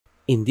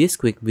In this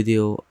quick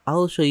video,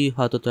 I'll show you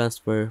how to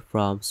transfer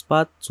from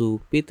Spot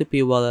to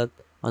P2p Wallet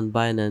on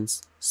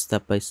Binance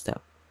step by step.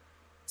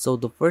 So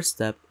the first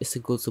step is to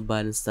go to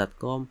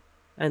Binance.com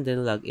and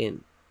then log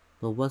in.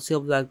 Now once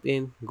you have logged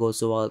in, go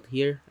to Wallet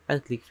here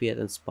and click Fiat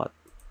and Spot.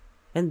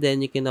 And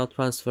then you can now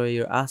transfer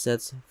your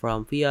assets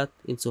from Fiat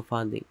into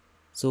funding.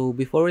 So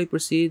before we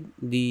proceed,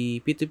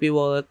 the P2p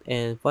Wallet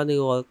and funding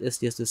wallet is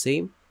just the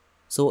same.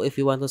 So if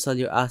you want to sell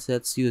your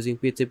assets using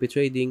P2P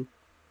trading,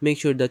 make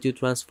sure that you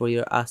transfer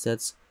your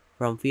assets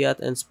from Fiat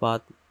and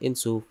Spot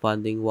into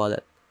funding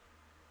wallet.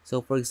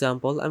 So for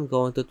example, I'm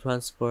going to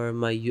transfer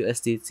my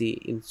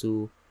USDT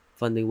into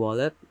funding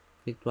wallet.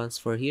 Click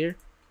transfer here,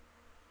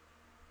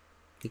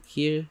 click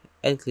here,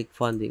 and click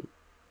funding.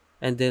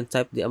 And then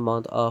type the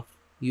amount of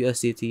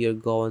USDT you're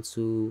going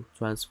to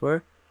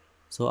transfer.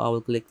 So I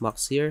will click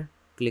max here,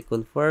 click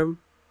confirm,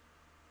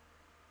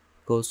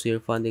 goes to your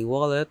funding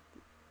wallet,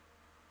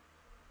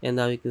 and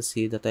now you can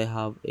see that I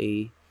have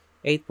a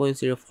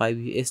 8.05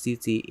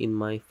 USDT in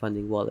my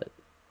funding wallet.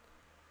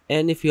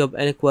 And if you have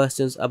any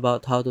questions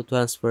about how to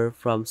transfer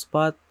from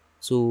Spot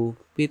to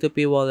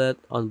P2P wallet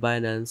on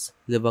Binance,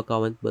 leave a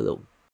comment below.